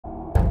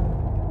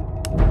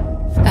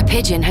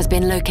Pigeon has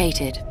been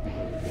located.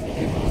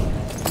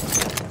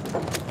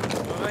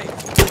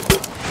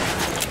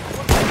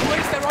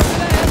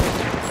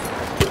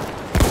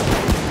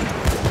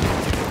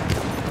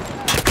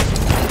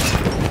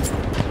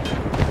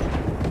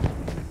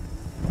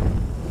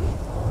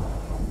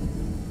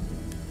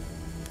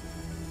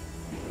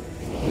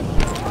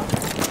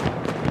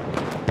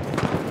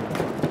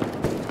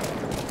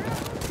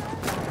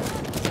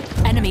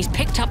 Enemies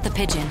picked up the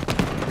pigeon.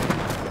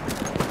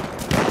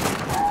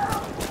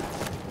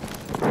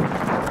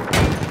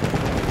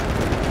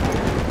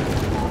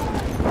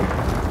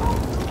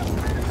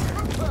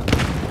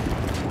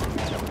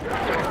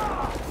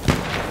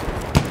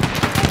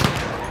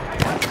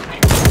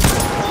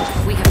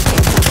 We have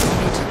picked up the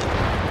pigeon.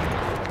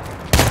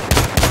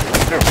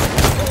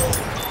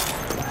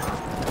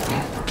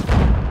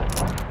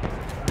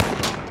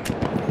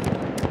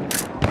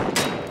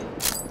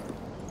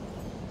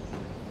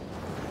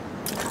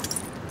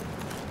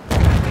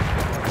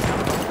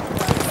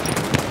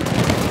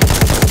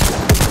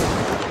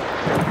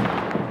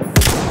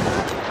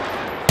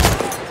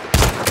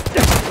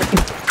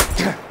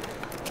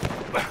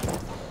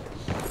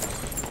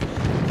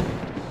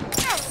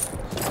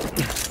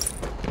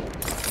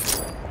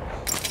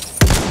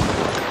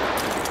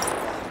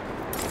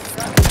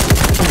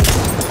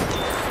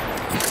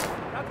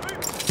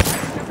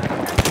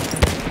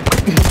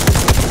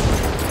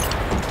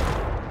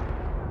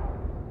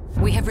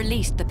 We have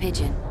released the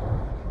pigeon.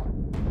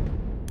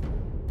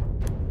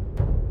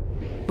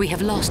 We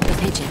have lost the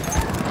pigeon.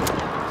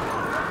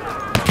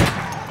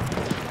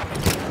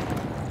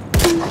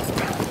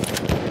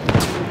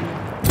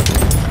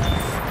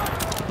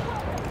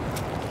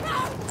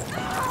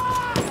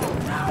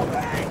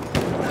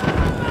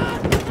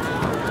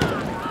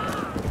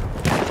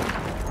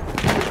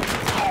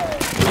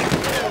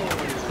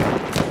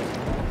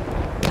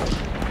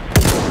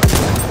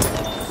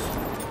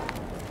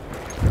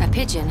 A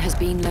pigeon has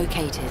been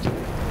located.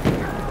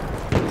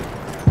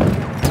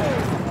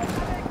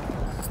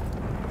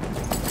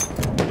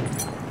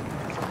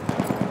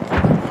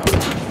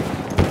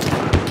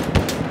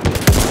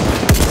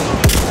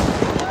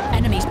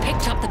 Enemies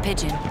picked up the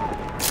pigeon.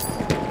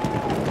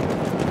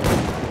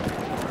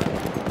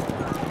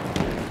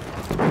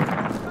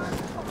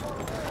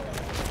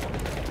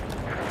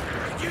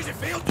 Use a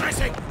field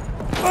dressing!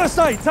 First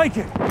aid, take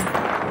it!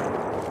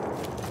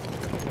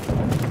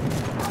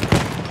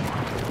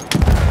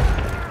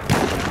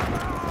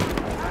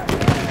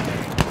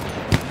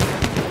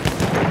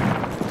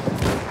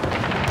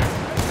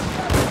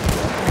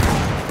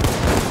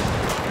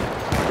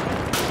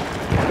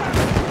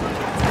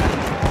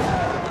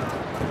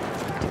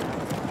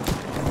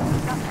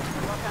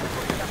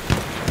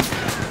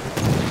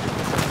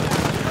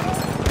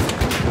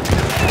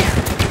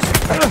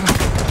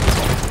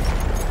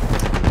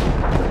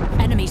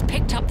 Enemies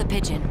picked up the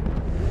pigeon.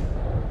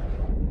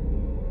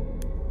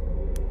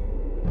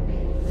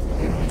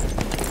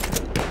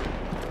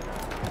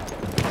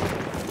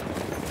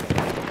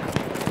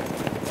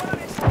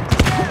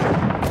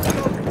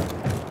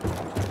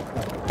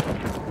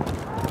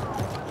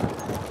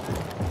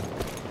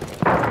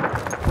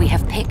 We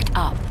have picked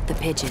up the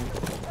pigeon.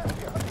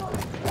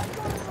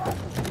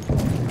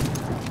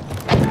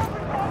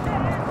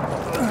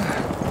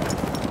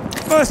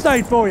 First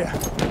aid for you.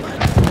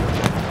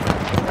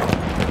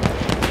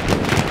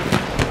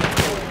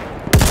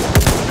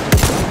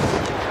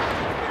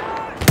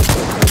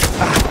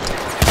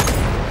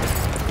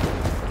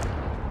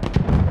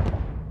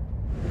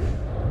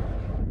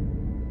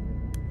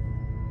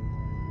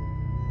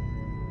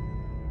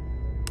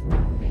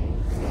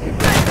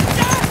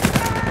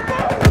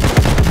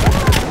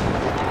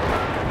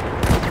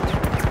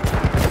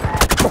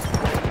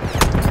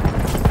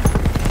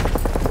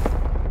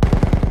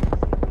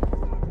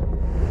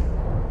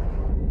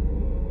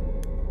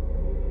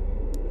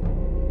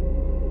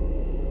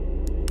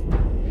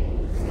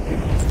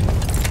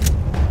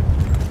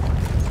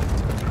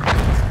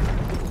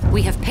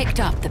 We have picked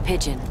up the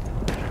pigeon.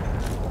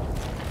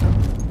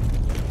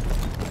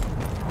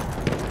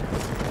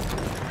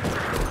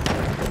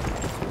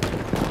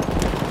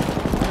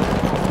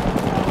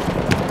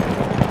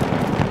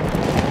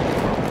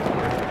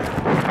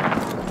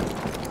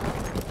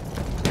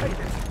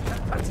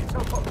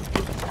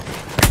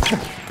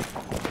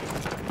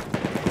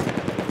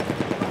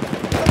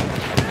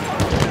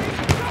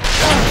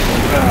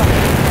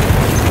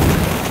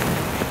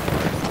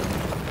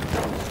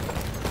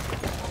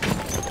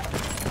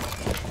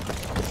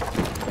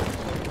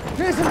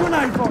 Here's a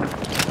grenade for it.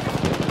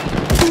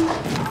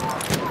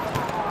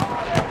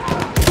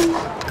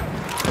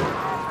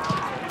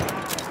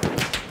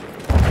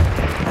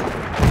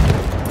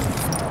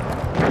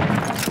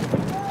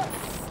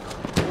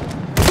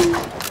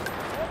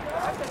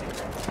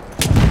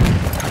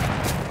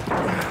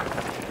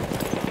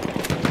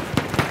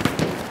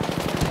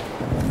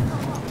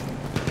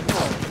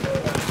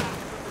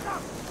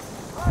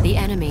 The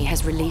enemy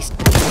has released.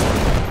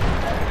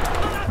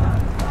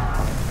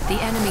 The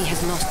enemy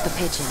has lost the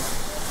pigeon.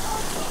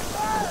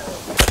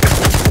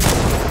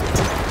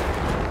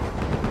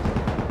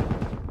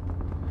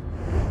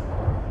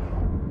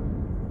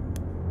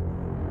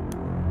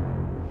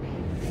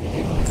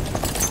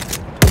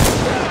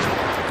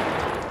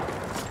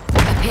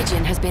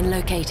 been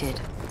located.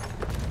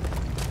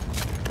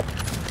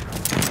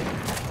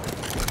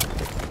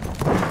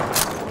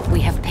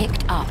 We have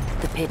picked up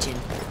the pigeon.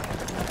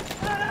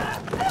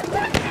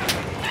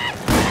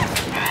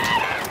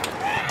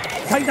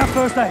 Take that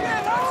first aid.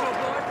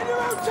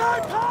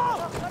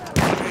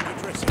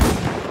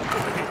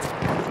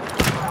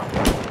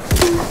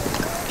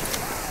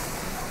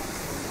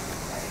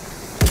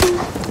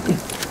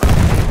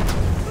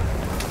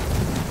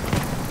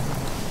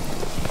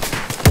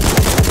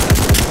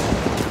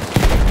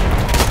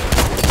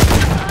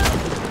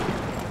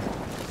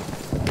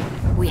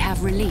 We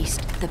have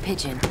released the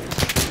pigeon.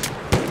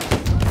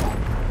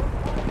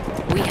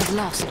 We have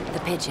lost the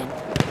pigeon.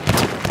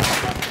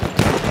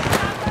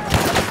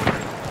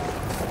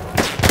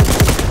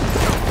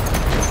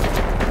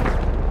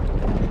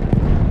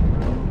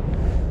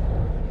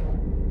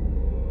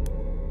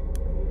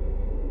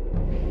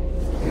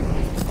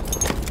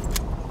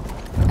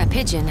 A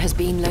pigeon has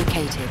been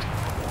located.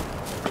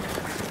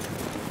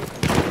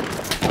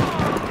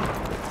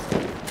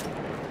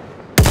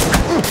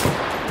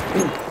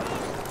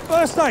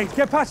 First aid,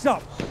 get patched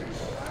up.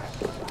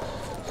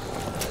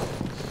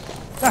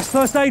 That's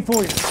first aid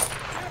for you.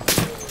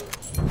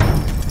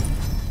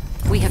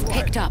 We have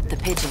picked up the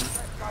pigeon.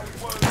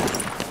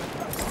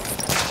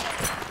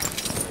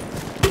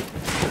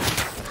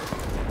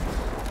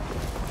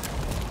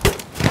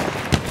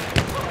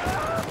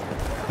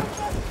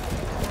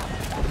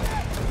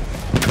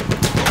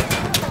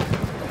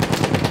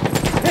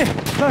 Here,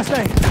 first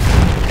aid.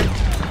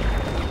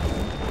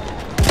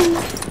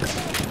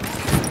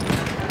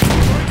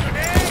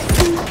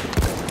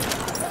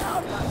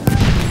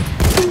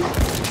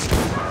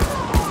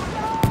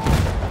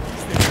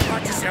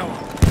 Watch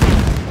yourself.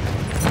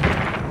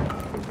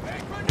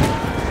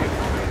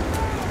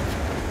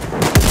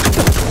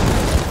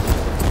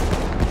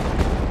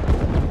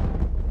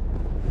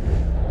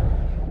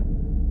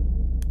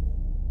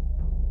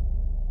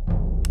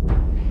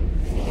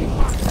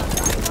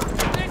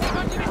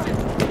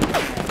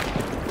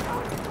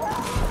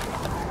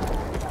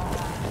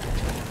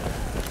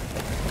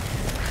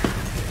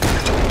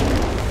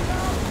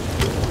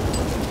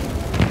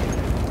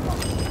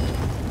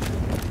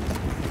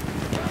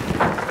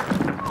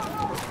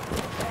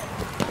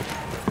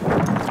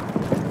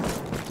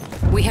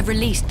 We have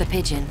released the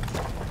pigeon.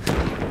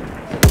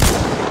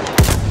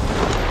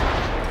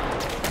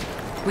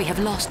 We have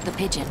lost the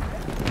pigeon.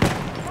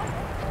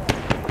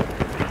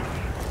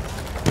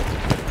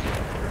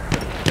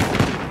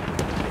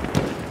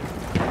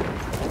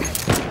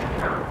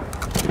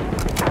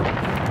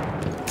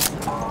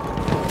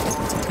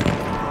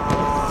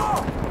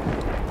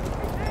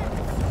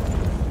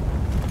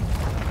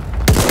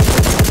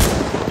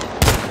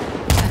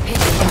 A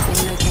pigeon has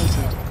been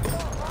located.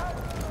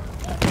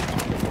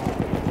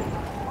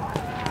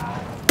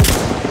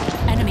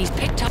 Enemies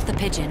picked up the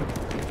pigeon.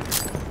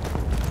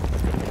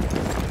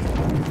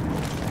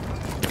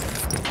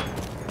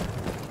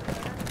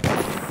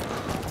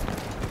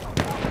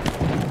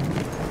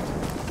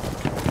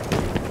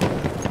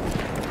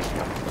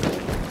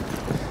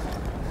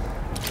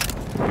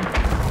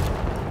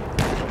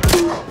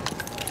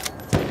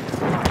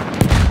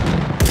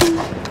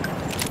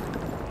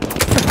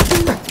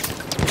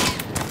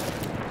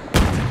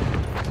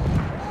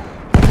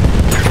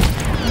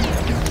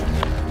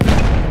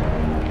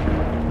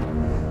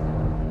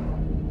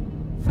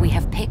 We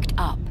have picked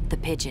up the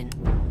pigeon.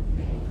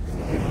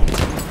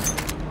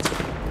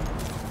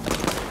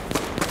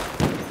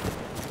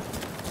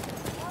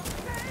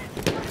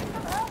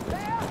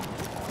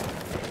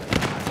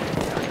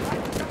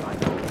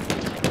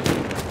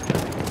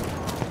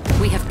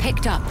 We have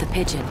picked up the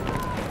pigeon.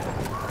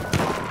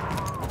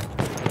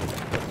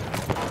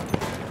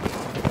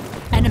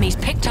 Enemies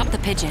picked up the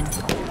pigeon.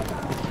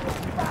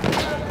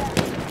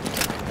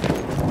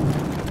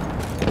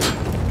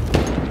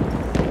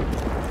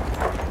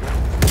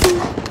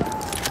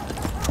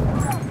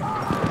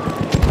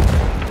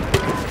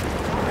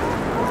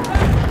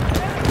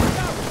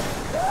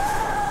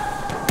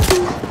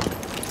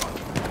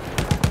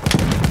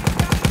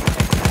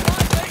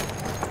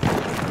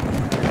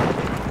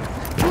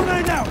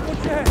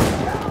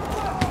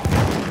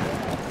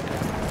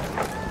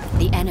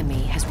 The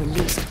enemy has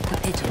released the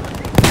pigeon.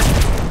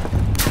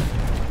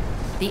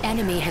 The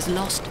enemy has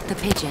lost the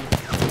pigeon.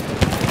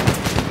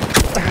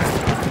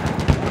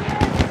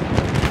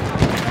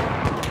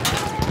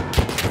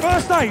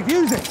 First aid,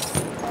 use it.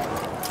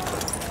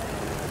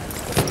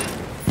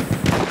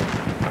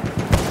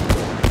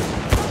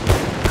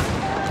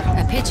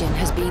 A pigeon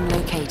has been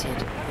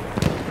located.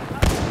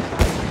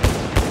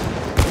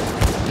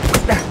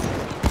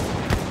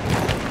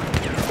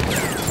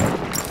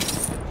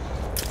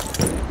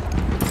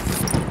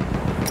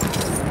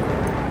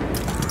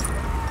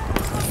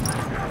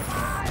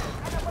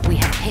 We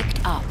have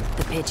picked up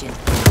the pigeon.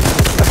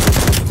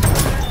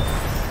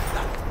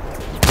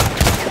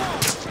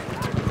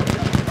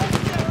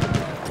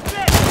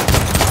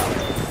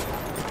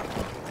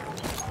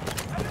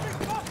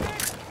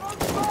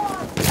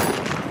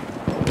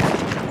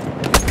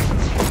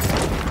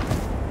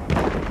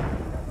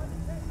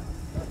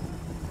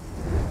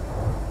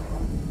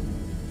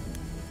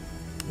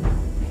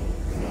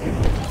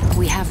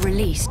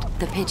 released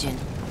the pigeon.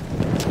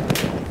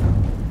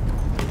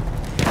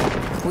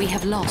 We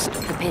have lost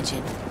the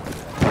pigeon.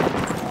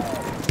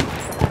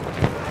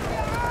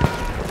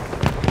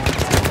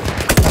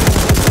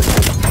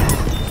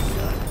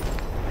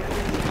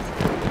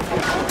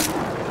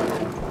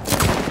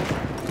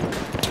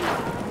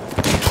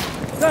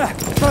 There,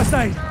 first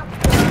aid.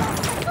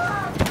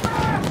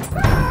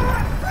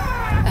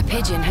 A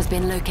pigeon has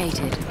been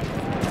located.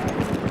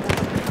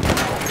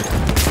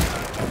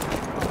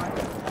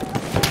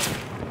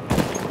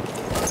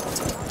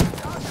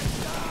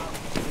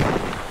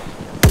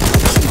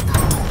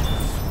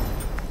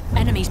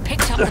 Enemies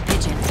picked up the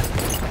pigeon.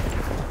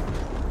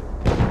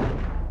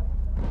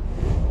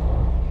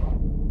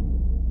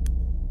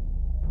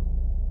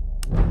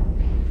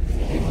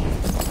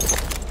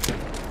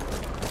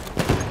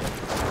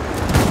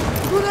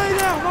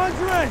 Grenade out, mine's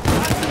ready.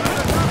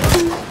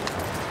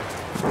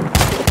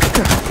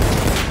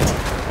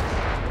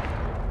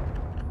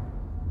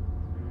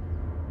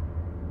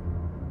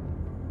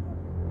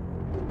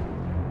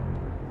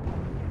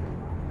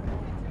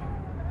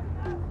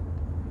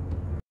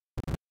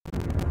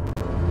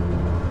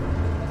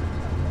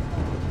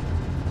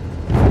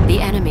 The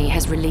enemy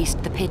has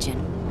released the pigeon.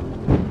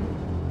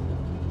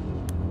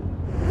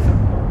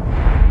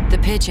 The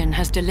pigeon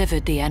has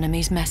delivered the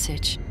enemy's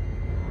message.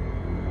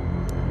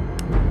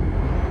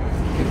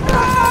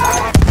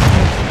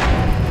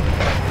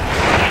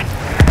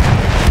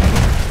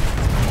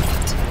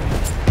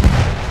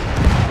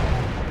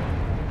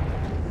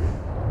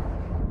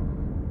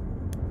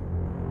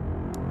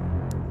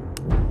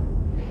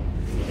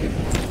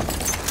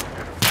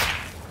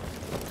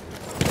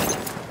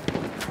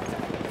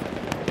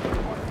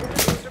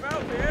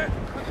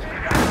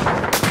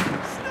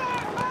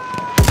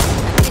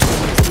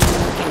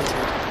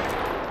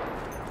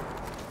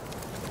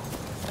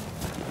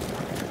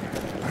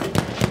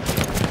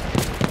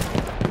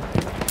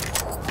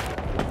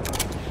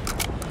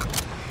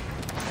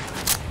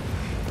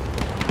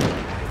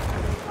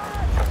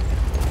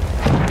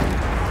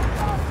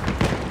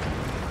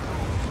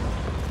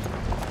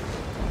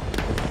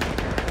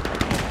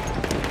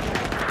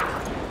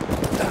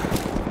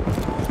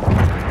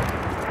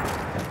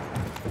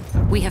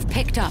 We have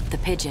picked up the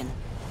pigeon.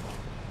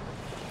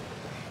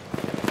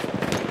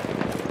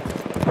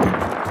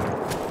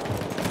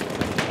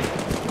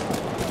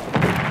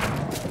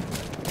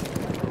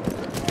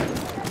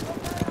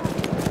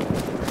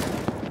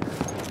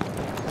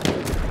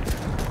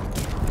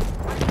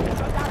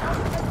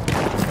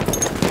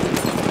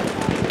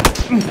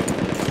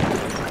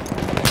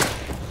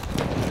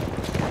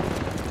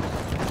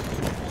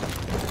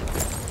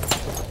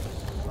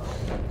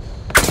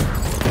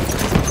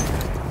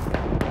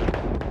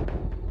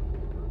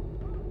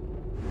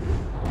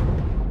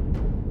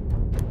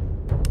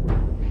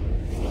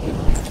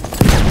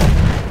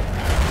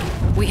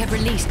 We have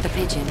released the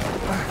pigeon.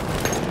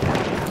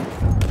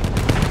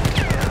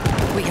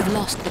 We have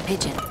lost the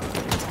pigeon.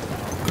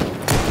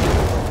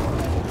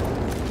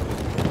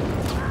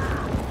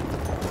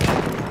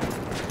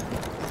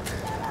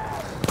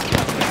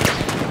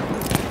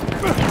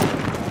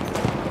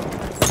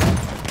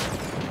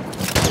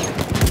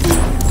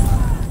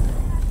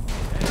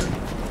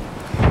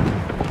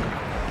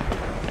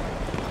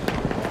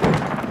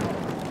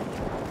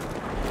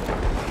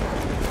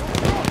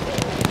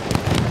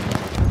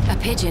 A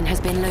pigeon has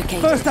been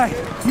located. First aid,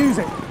 use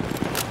it.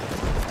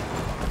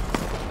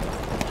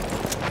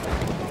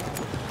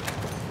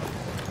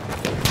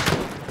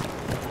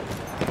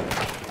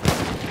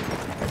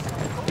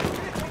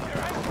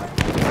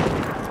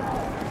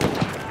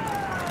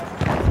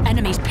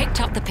 Enemies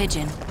picked up the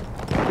pigeon.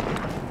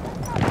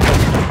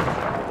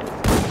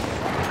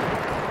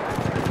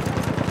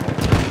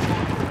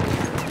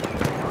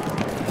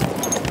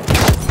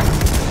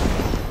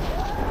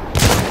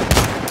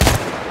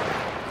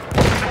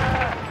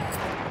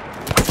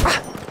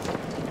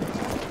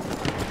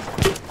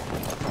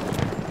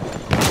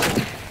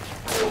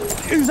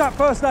 Use that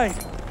first aid.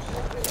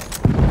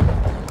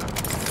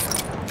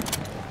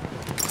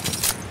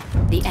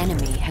 The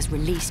enemy has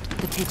released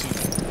the pigeon.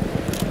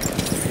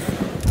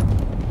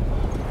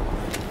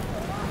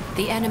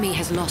 The enemy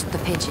has lost the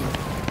pigeon.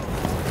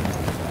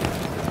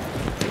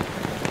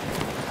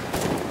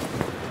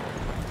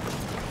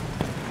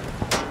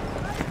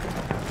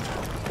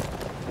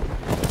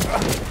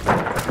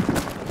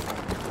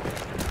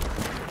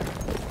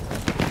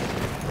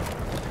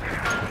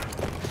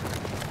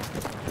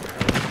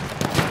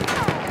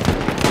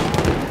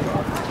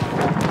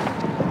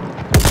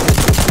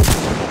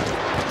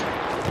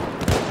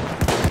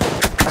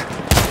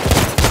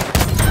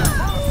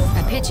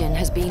 A pigeon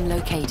has been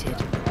located.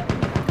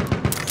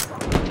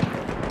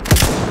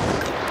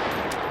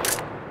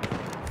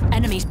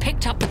 Enemies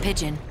picked up the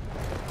pigeon.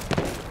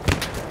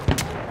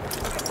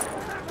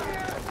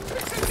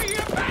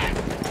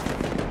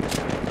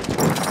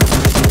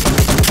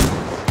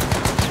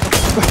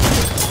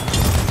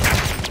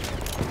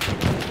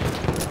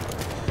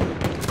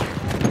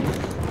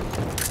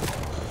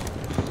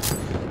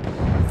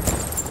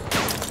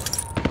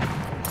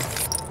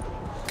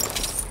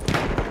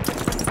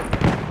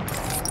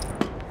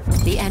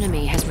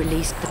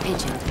 released the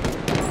pigeon.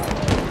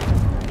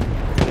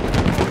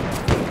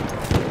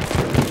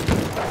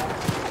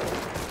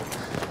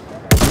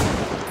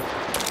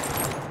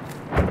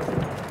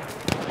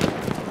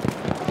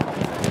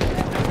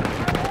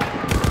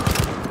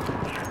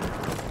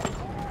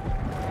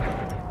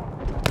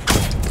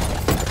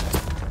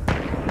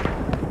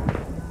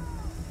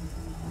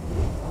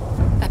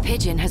 A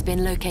pigeon has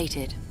been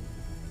located.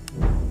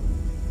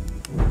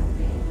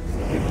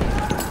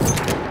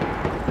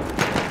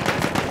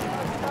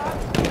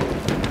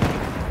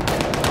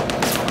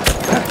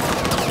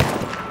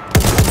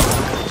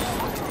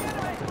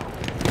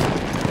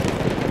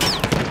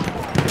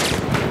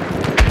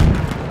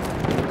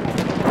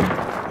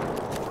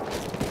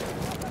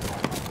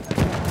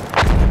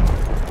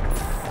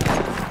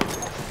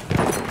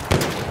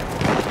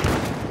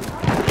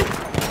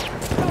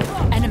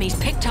 Enemies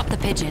picked up the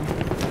pigeon.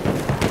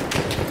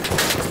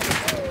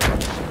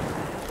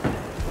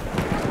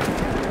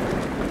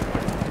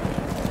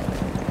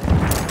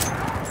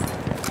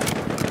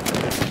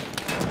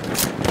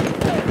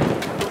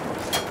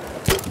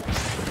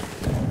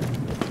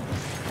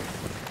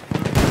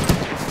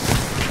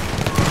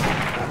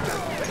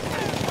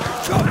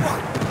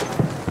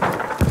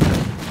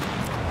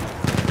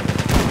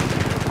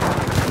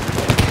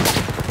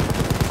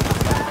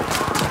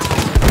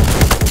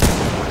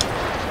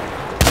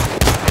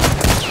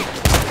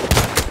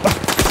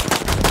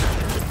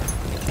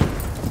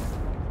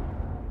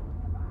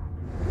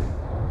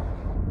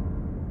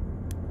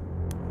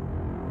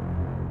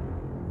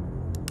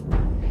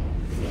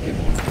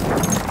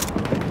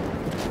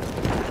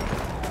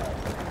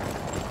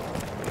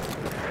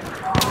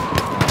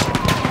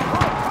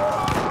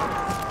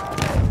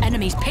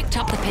 Enemies picked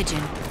up the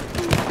pigeon.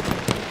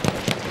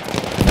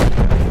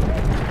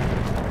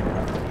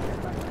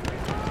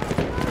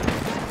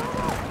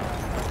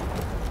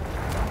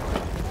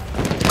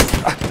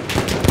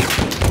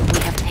 We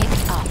have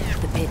picked up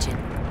the pigeon.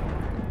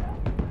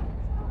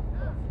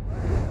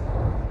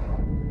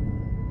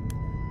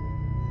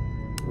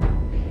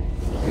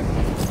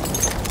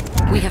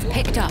 We have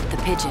picked up the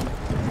pigeon.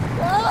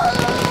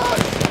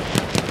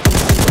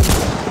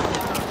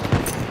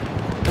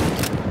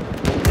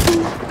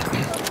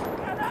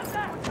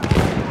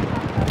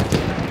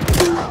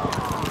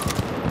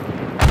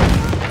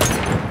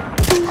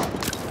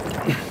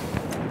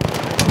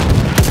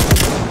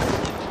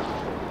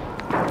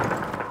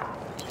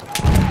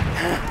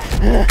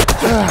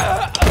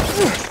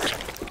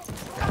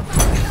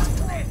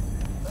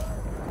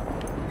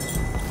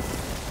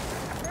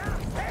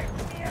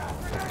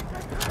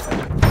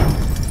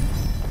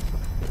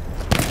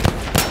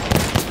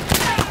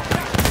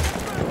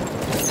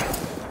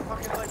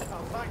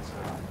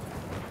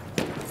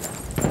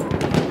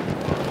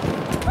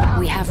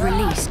 We have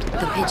released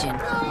the pigeon.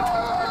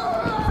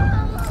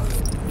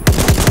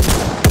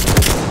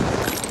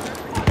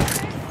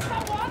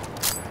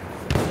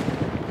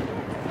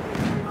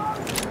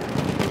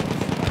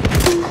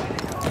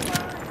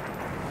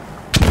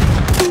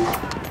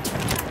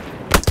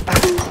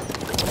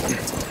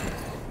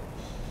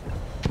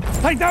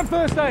 Take down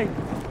first aid.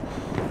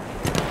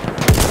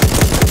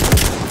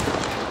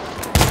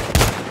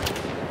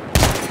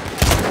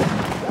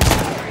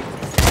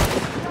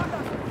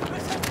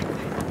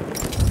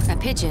 A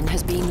pigeon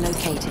has been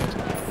located.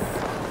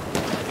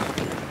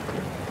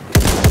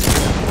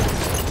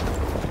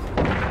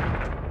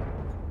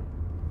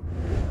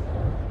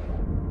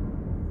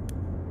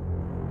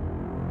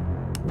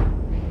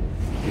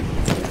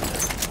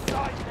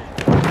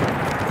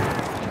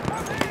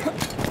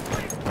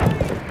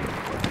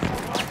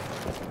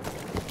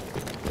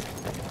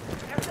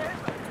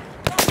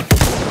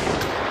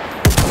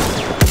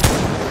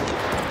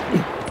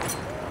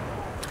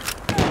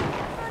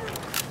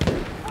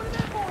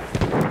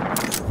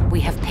 We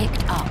have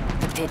picked up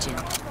the pigeon.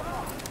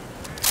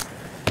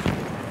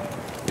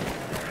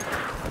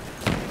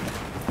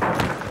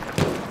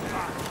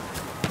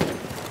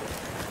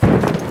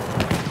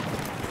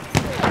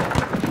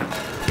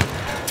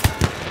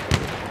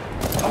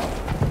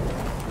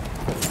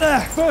 There,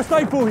 first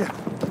aid for you.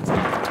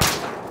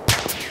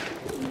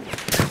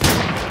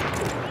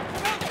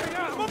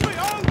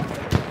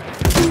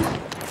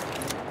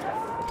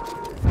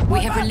 We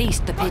have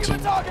released the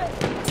pigeon.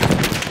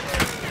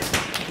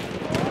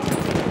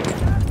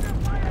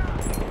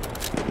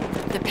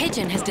 The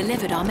pigeon has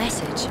delivered our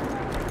message.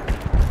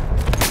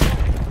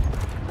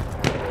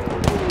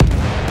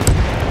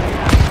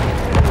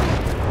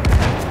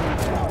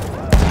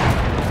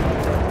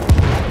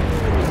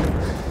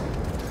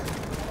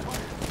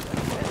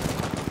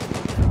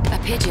 A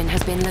pigeon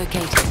has been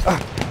located.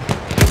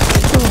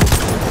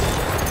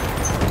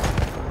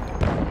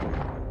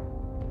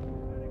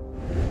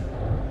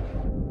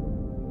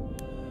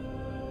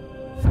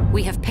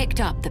 We have picked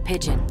up the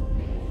pigeon.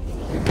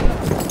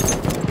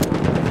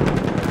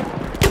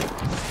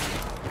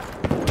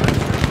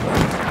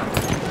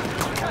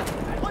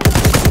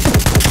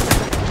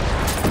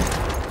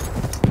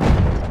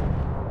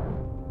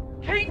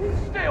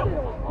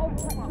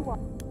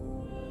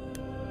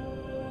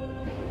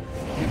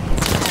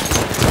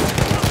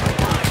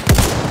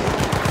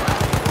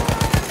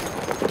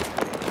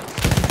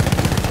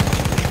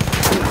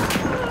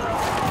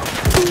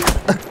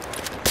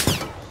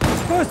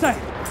 First aid!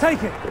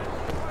 Take it!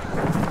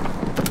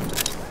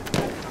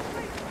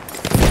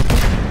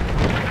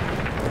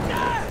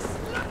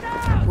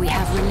 We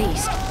have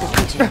released the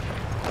pigeon.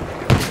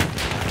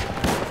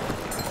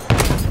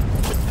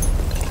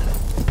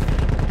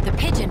 The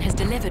pigeon has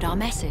delivered our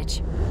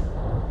message.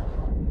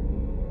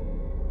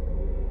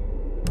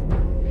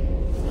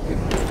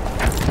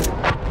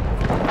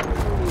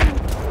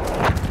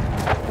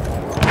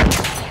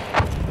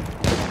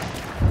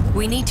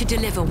 We need to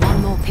deliver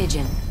one more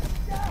pigeon.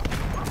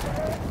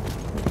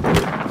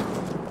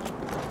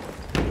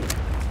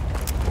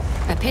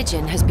 A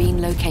pigeon has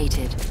been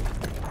located.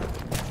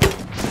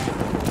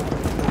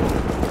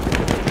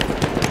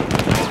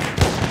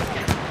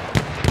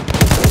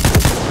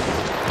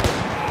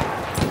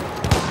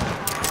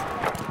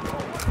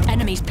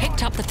 Enemies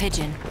picked up the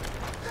pigeon.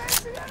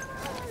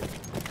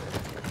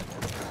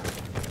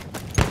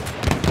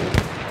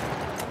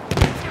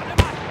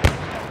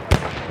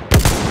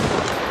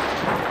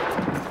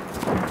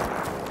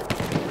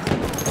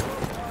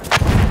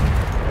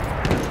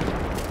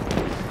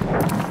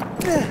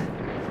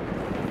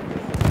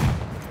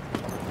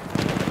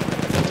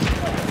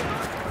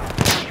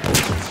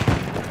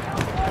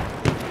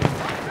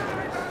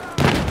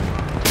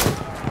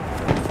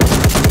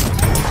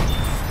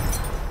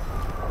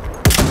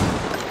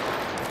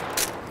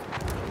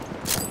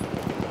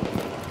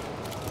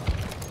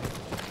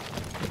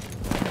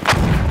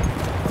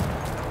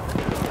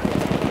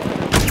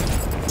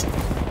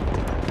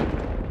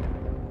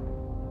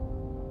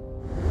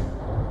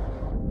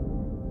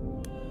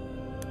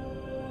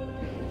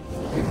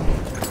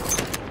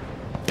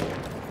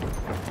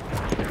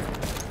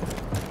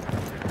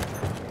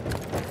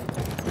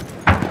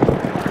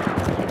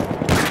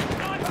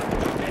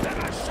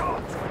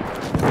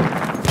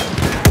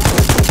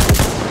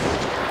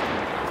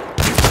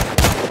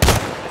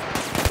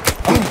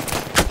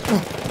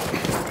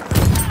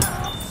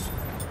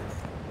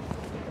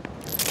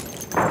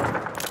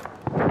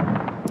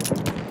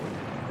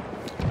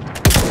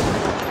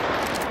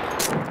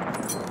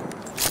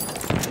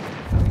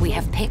 We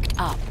have picked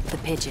up the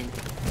pigeon.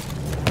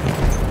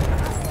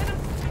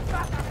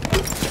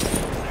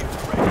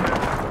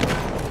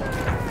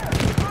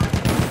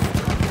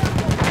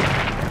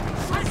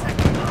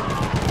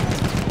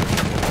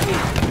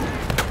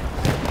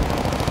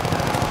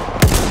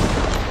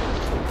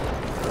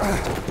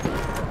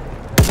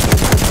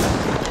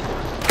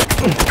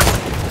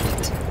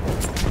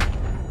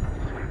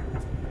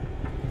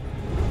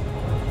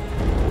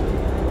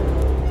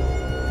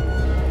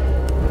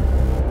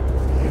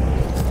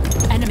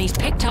 Enemies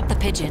picked up the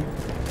pigeon.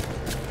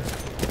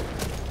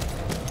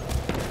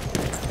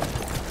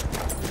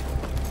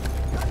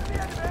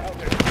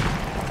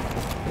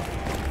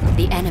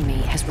 The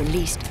enemy has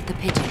released the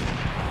pigeon.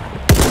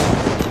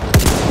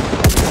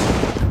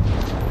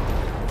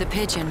 The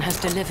pigeon has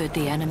delivered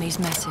the enemy's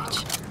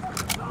message.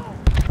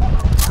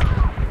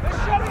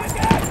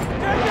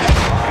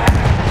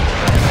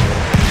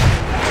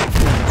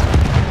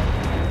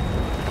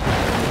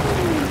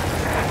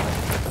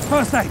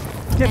 First aid!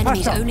 Get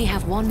Enemies patched up! only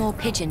have one more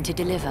pigeon to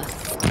deliver.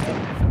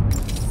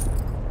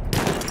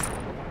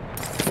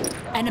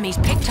 Enemies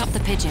picked up the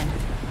pigeon.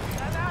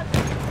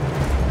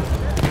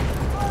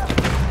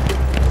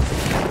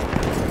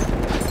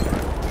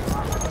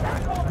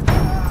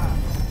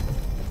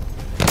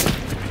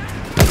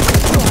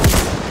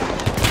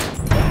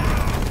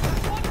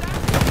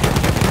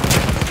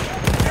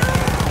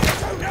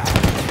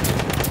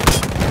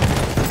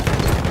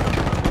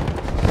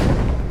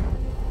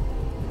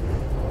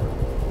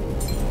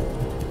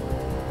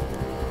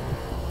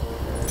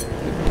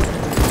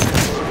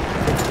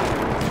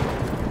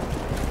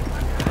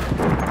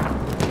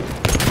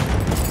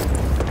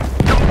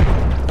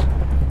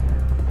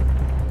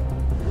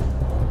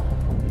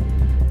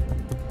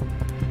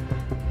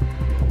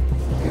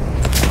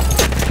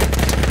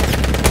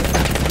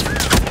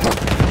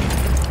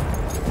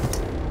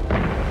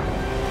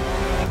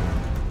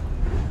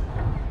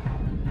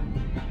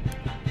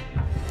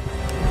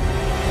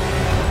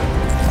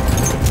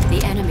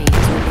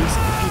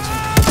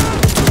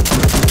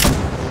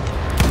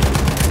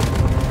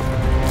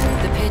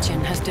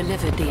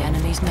 Delivered the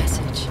enemy's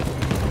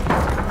message.